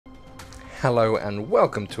Hello and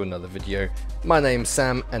welcome to another video. My name's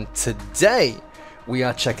Sam and today we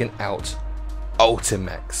are checking out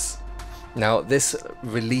Ultimechs. Now this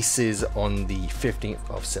releases on the 15th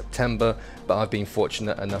of September, but I've been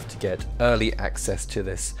fortunate enough to get early access to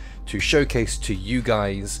this to showcase to you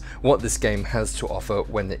guys what this game has to offer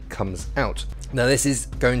when it comes out. Now this is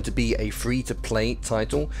going to be a free to play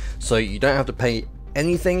title, so you don't have to pay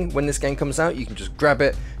anything when this game comes out. You can just grab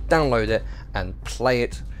it, download it and play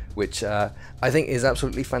it, which I think is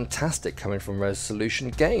absolutely fantastic coming from Resolution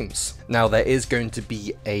Games. Now there is going to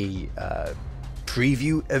be a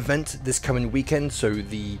preview event this coming weekend, so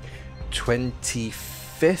the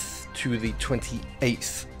 25th to the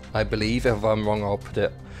 28th, I believe. If I'm wrong, I'll put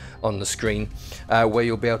it on the screen, where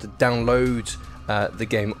you'll be able to download the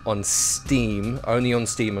game on Steam, only on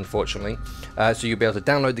Steam unfortunately. So you'll be able to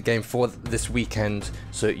download the game for this weekend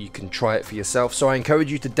so you can try it for yourself. So I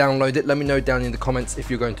encourage you to download it. Let me know down in the comments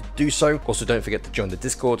if you're going to do so. Also don't forget to join the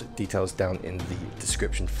Discord, details down in the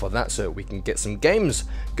description for that, so we can get some games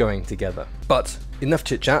going together. But enough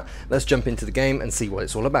chit chat, let's jump into the game and see what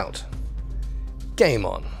it's all about. Game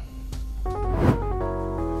on.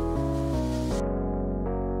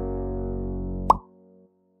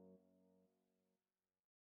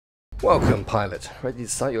 Welcome, pilot. Ready to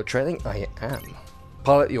start your training? I am.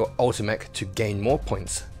 Pilot your Ultimech to gain more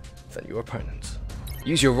points than your opponent.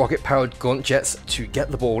 Use your rocket-powered gaunt jets to get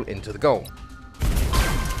the ball into the goal.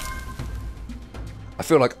 I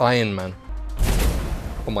feel like Iron Man.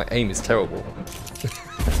 Oh, my aim is terrible.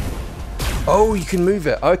 Oh, you can move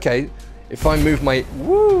it. Okay. If I move my...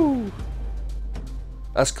 Woo!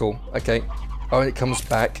 That's cool. Okay. Oh, and it comes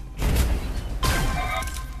back.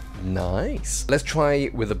 Nice. Let's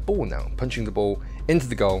try with a ball now. Punching the ball into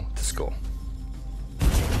the goal to score.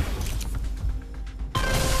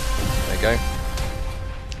 There you go.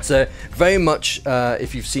 So very much,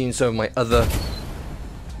 if you've seen some of my other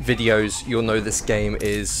videos, you'll know this game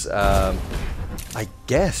is, I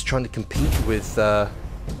guess, trying to compete with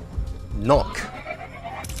Knock,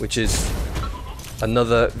 which is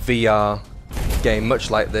another VR game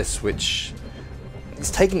much like this, which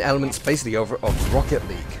is taking elements basically over of Rocket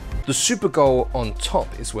League. The super goal on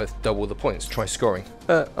top is worth double the points. Try scoring.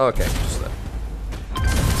 Okay, just there.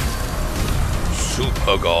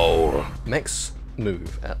 Super goal. Mechs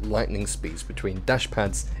move at lightning speeds between dash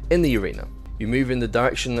pads in the arena. You move in the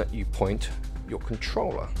direction that you point your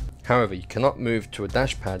controller. However, you cannot move to a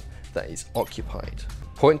dash pad that is occupied.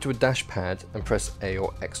 Point to a dash pad and press A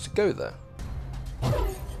or X to go there.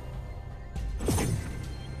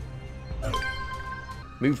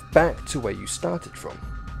 Move back to where you started from.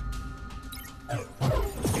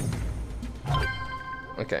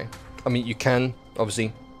 Okay, I mean you can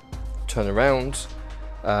obviously turn around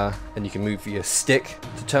and you can move your stick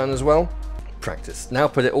to turn as well. Practice. Now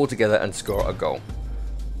put it all together and score a goal.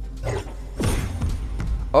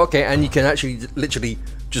 Okay, and you can actually literally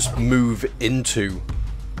just move into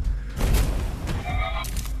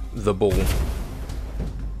the ball.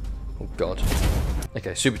 Oh god.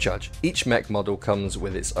 Okay, supercharge. Each mech model comes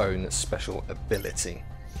with its own special ability.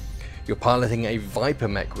 You're piloting a Viper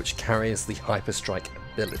mech which carries the Hyper Strike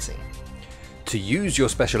ability. To use your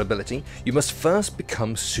special ability, you must first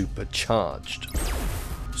become supercharged.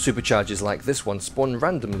 Supercharges like this one spawn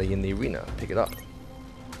randomly in the arena. Pick it up.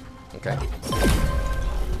 Okay.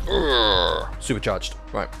 Supercharged.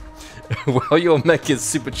 Right. While your mech is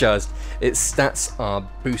supercharged, its stats are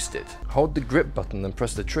boosted. Hold the grip button and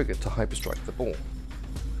press the trigger to Hyper Strike the ball.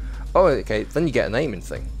 Oh, okay, then you get an aiming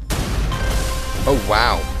thing. Oh,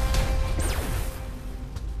 wow.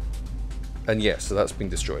 And yes, so that's been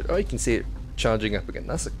destroyed. Oh, you can see it charging up again.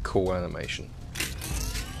 That's a cool animation.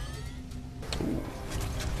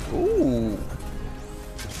 Ooh. Ooh.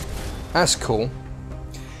 That's cool.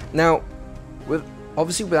 Now,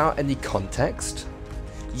 obviously without any context,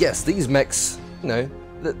 yes, these mechs, you know,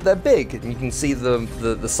 they're big. And you can see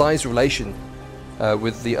the size relation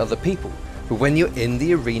with the other people. But when you're in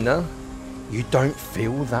the arena, you don't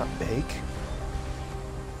feel that big.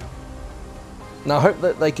 Now I hope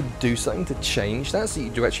that they could do something to change that, so you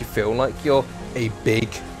do actually feel like you're a big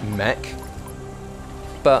mech.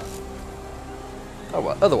 But, oh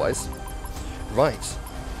well, otherwise. Right,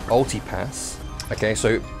 Ultipass. Okay,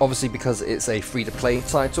 so obviously because it's a free-to-play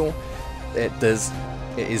title, it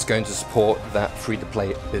is going to support that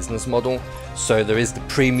free-to-play business model. So there is the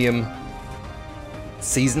premium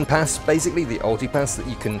season pass, basically the Ultipass that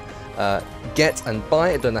you can get and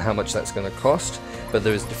buy. I don't know how much that's going to cost, but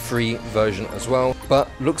there is the free version as well. But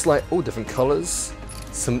looks like all different colors.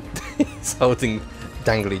 Some he's holding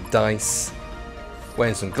dangly dice,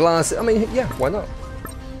 wearing some glasses. I mean, yeah, why not?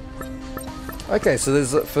 Okay, so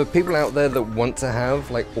there's for people out there that want to have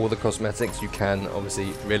like all the cosmetics, you can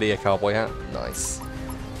obviously. Really, a cowboy hat, nice.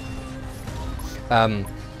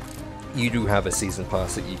 You do have a season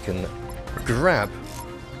pass that you can grab.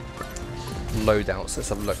 Loadouts, let's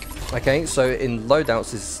have a look. Okay, so in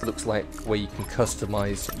loadouts, this looks like where you can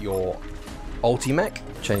customize your Ultimech.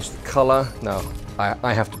 Change the color. Now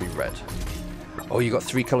I have to be red. Oh, you got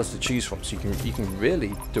 3 colors to choose from, so you can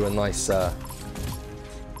really do a nice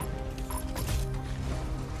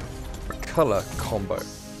color combo.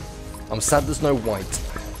 I'm sad there's no white.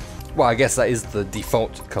 Well, I guess that is the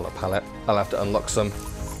default color palette. I'll have to unlock some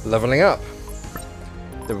leveling up.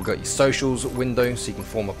 Then we've got your socials window, so you can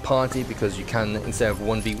form a party, because you can, instead of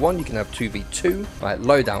 1v1, you can have 2v2. Right,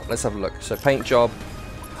 loadout, let's have a look. So paint job.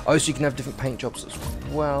 Oh, so you can have different paint jobs as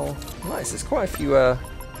well. Nice, there's quite a few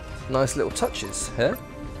nice little touches here.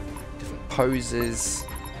 Different poses.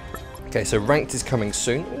 Okay, so ranked is coming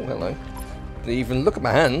soon. Oh, hello. Even look at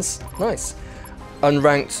my hands. Nice.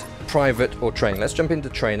 Unranked, private, or training. Let's jump into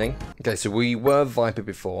training. Okay, so we were Viper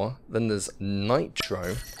before. Then there's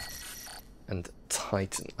Nitro and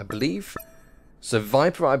Titan, I believe. So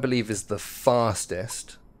Viper, I believe, is the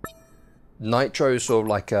fastest. Nitro is sort of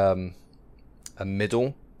like a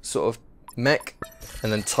middle sort of mech.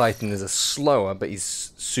 And then Titan is a slower, but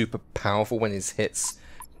he's super powerful when his hits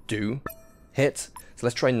do hit. So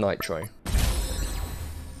let's try Nitro.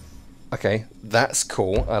 Okay, that's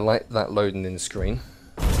cool. I like that loading in the screen.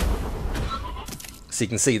 So you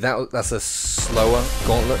can see that's a slower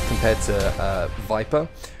gauntlet compared to Viper,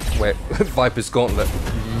 where Viper's gauntlet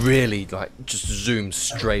really like just zooms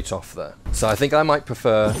straight off there. So I think I might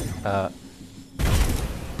prefer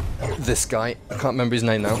this guy. I can't remember his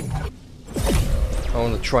name now. I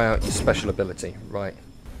want to try out your special ability. Right.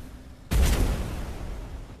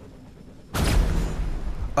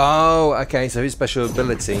 Oh, okay, so his special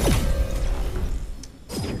ability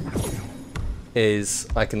is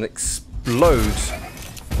I can explode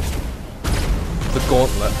the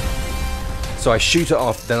gauntlet. So I shoot it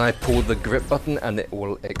off, then I pull the grip button and it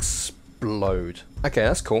will explode. Okay,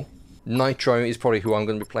 that's cool. Nitro is probably who I'm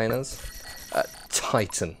going to be playing as.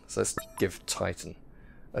 Titan. So let's give Titan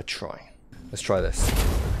a try. Let's try this.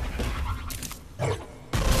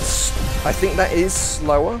 I think that is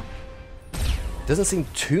slower. Doesn't seem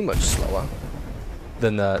too much slower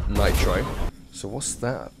than Nitro. So what's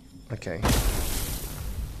that? Okay.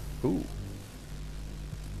 Ooh.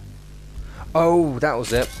 Oh, that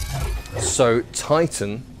was it. So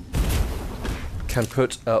Titan can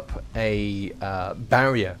put up a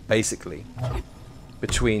barrier, basically,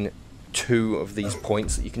 between 2 of these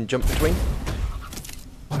points that you can jump between.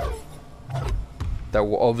 That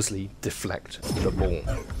will obviously deflect the ball.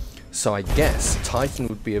 So I guess Titan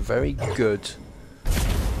would be a very good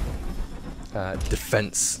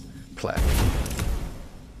defense player.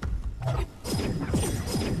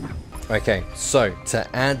 Okay, so to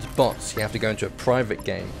add bots, you have to go into a private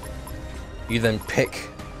game. You then pick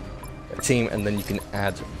a team and then you can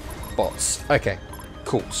add bots. Okay,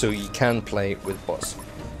 cool. So you can play with bots.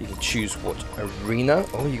 You can choose what arena.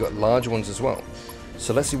 Oh, you got large ones as well.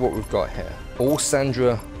 So let's see what we've got here. All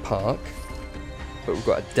Sandra Park. But we've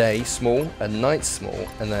got a day small, a night small,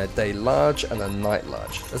 and then a day large and a night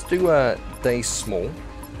large. Let's do a day small.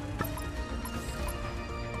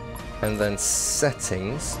 And then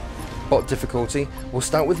settings. Bot difficulty. We'll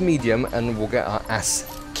start with medium and we'll get our ass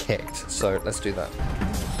kicked. So let's do that.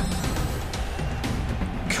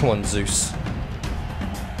 Come on, Zeus.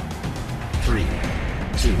 3,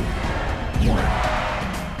 2, 1,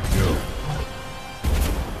 go.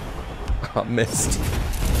 I missed.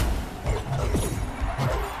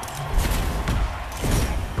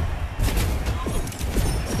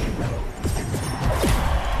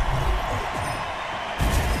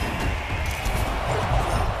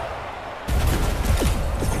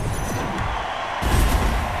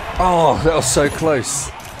 Oh, that was so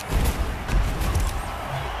close.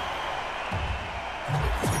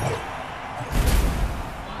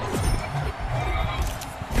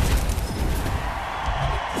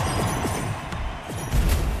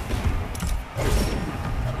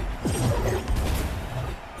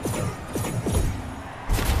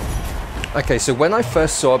 Okay, so when I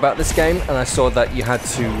first saw about this game and I saw that you had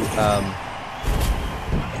to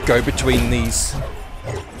go between these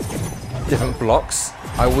different blocks,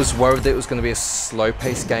 I was worried that it was going to be a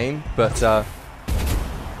slow-paced game, but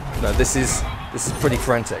no, this is pretty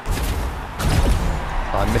frantic.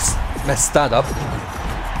 I messed that up.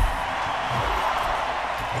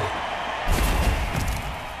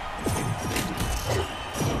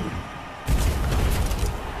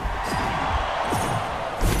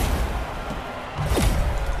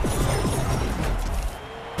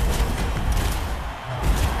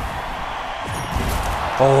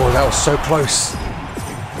 Oh, that was so close.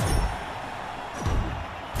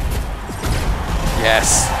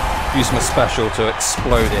 Yes. Use my special to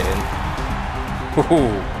explode it in.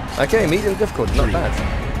 Ooh. Okay, medium difficulty, not bad.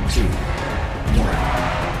 2, 1,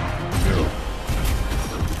 go.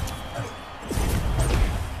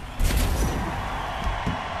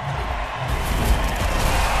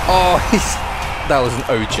 Oh, that was an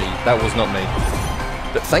OG. That was not me.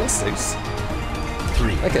 But thanks, Zeus.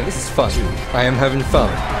 3. Okay, this is fun. 2. I am having fun.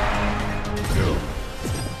 Go.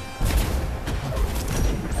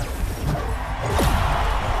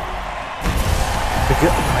 Because,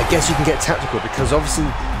 I guess you can get tactical because obviously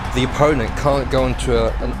the opponent can't go into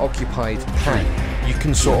an occupied pan. You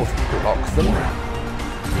can sort of block them.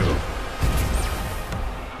 Go.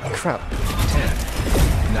 Crap. 10,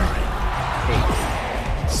 9,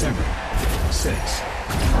 8, 7, 6,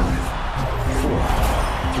 5, 4,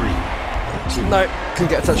 3, 2. No, couldn't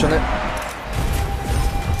get a touch on it.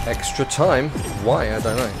 Extra time? Why? I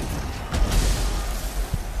don't know.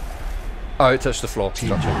 Oh, it touched the floor. Team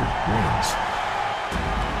Gotcha. wins.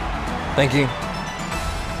 Thank you.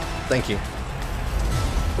 Thank you.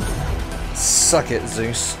 Suck it,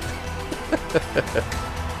 Zeus.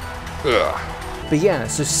 But yeah,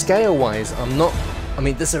 so scale-wise, I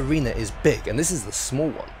mean, this arena is big, and this is the small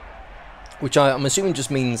one, which I'm assuming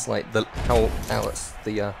just means like that's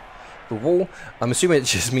the wall. I'm assuming it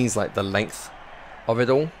just means like the length of it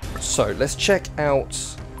all. So let's check out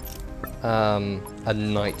a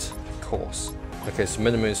night course. Okay, so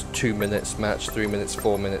minimum is 2 minutes match, 3 minutes,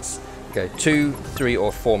 4 minutes. Okay, 2, 3,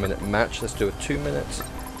 or 4 minute match. Let's do a 2 minutes.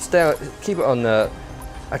 Keep it on.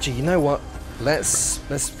 Actually, you know what? Let's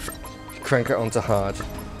crank it onto hard.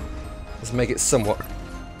 Let's make it somewhat.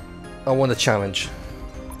 I want a challenge.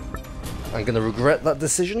 I'm gonna regret that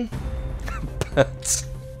decision, but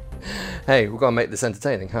hey, we've got to make this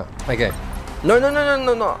entertaining, huh? Okay. No.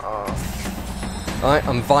 Oh. Alright,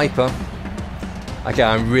 I'm Viper. Okay,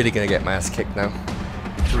 I'm really gonna get my ass kicked now.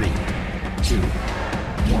 3, 2,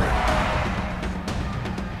 1.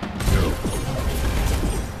 Go.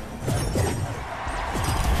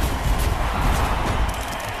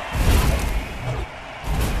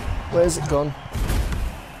 Where's it gone?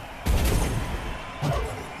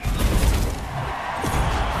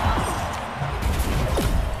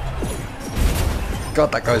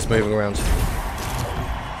 God, that guy's moving around.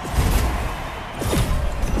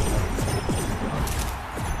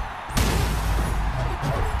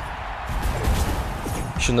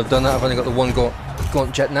 Shouldn't have done that. I've only got the one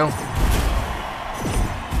gaunt jet now.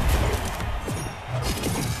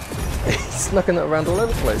 He's knocking it around all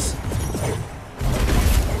over the place.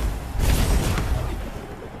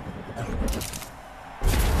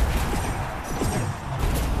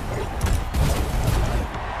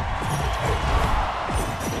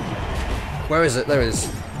 Where is it? There it is.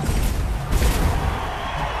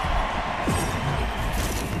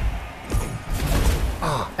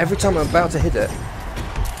 Ah, every time I'm about to hit it.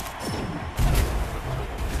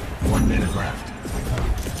 1 minute left.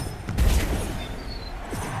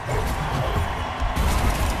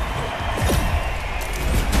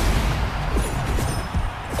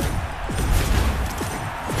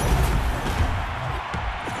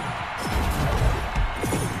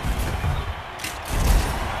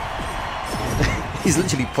 He's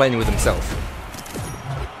literally playing with himself.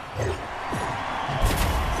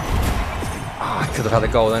 Ah, I could have had a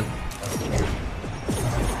goal then.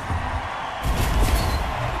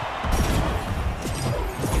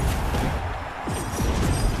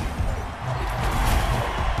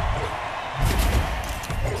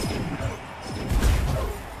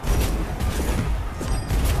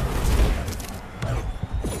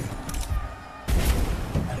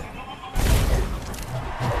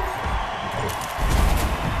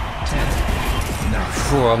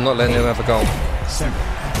 I'm not letting him have a goal. 7,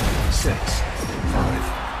 6, 5,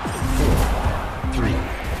 4, 3,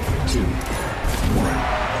 2,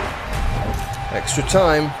 1. Extra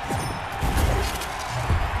time.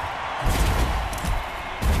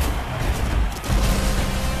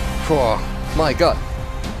 Oh, my God.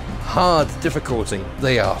 Hard difficulty.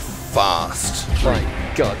 They are fast. My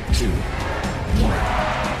God. 2, 1.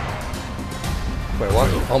 Wait, what?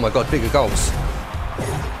 Oh my God, bigger goals.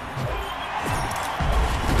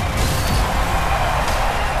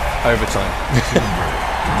 Overtime.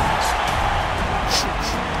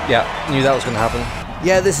 Yeah, knew that was going to happen.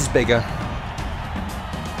 Yeah, this is bigger.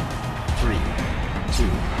 3, 2,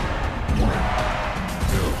 1.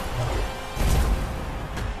 Go.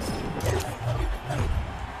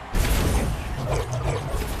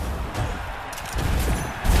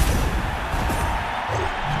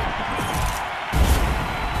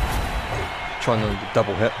 Trying to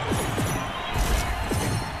double hit.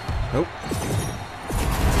 Nope.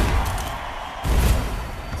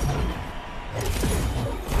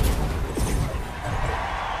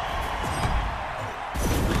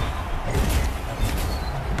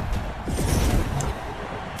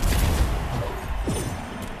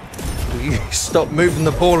 Will you stop moving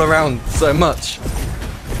the ball around so much?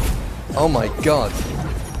 Oh my god.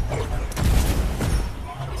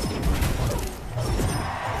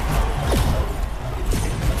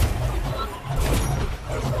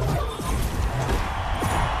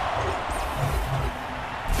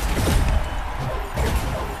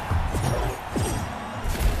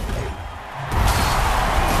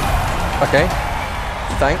 Okay,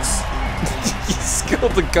 thanks. You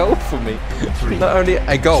scored the goal for me. Not only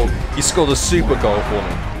a goal, you scored a super goal for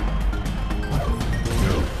me.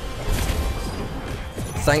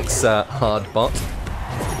 Thanks, hard bot.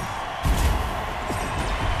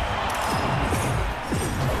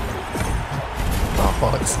 Oh,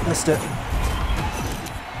 bollocks, missed it.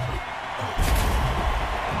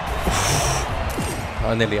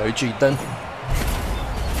 I nearly OG'd then.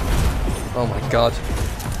 Oh my god.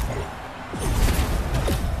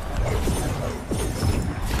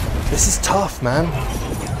 This is tough, man.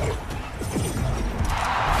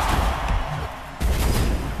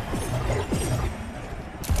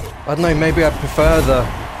 I don't know, maybe I prefer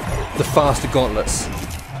the faster gauntlets.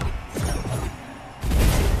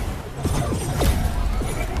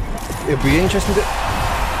 It'd be interesting to...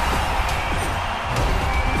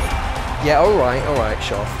 Yeah, alright,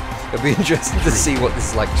 Shoff. It'd be interesting to see what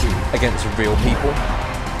this is like against real people.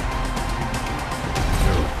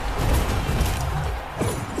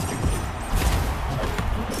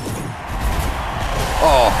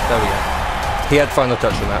 Oh, there we go. He had final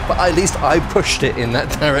touch on that, but at least I pushed it in that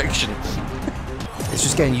direction. It's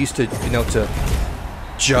just getting used to being able to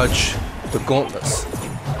judge the gauntlets.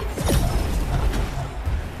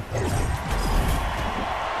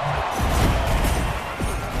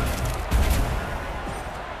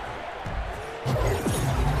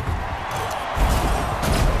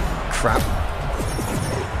 Crap.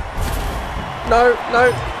 No,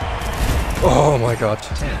 no. Oh my god.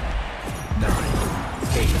 10, 9,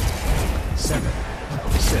 8, 7,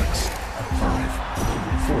 6, 5,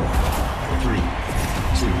 4, 3,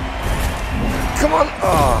 2, 1. Come on!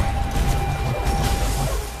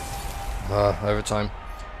 Overtime.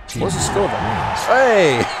 What's the score then?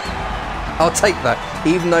 Hey! I'll take that,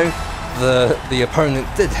 even though the opponent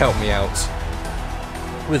did help me out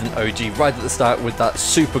with an OG right at the start with that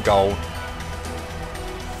super goal.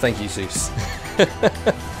 Thank you, Zeus.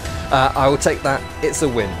 I will take that. It's a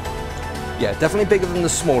win. Yeah, definitely bigger than the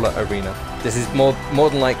smaller arena. This is more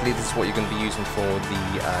than likely this is what you're going to be using for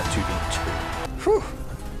the 2v2. Whew.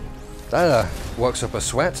 That works up a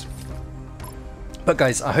sweat. But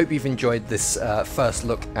guys, I hope you've enjoyed this first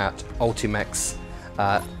look at Ultimechs.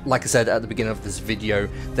 Like I said at the beginning of this video,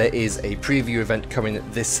 there is a preview event coming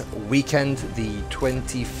this weekend, the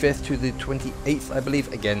 25th to the 28th, I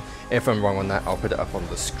believe. Again, if I'm wrong on that, I'll put it up on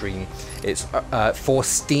the screen. It's for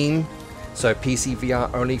Steam, so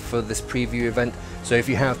PCVR only for this preview event. So if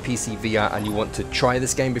you have PCVR and you want to try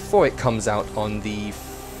this game before it comes out on the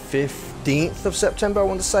 15th of September, I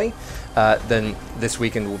want to say, then this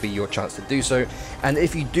weekend will be your chance to do so. And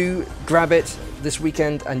if you do grab it this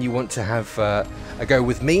weekend and you want to have a go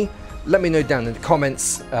with me, let me know down in the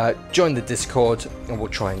comments, join the Discord, and we'll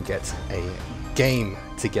try and get a game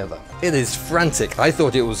together. It is frantic. I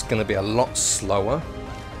thought it was going to be a lot slower,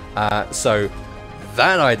 so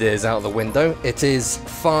that idea is out the window. It is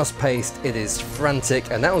fast-paced, it is frantic,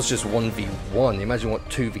 and that was just 1v1. Imagine what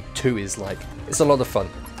 2v2 is like. It's a lot of fun.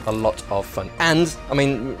 A lot of fun. And, I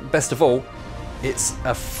mean, best of all, it's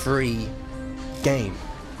a free game.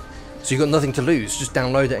 So you've got nothing to lose. Just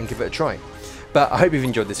download it and give it a try. But I hope you've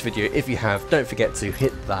enjoyed this video. If you have, don't forget to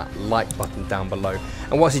hit that like button down below.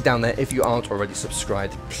 And whilst you're down there, if you aren't already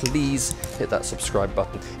subscribed, please hit that subscribe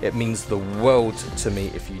button. It means the world to me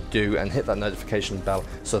if you do. And hit that notification bell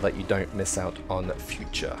so that you don't miss out on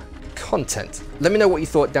future content. Let me know what you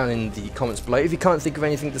thought down in the comments below. If you can't think of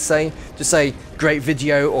anything to say, just say great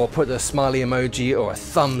video, or put a smiley emoji or a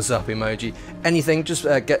thumbs up emoji. Anything, just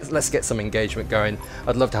let's get some engagement going.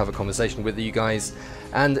 I'd love to have a conversation with you guys.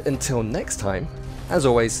 And until next time, as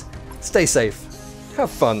always, stay safe, have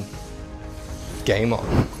fun, game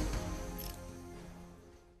on.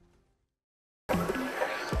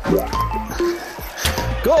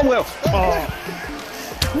 Go on, Will. Oh.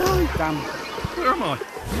 No, damn. Where am I?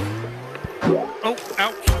 Oh,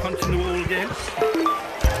 ouch, punching the wall again.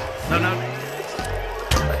 No, no.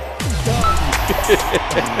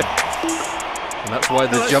 And that's why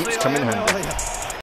the jumps come in handy.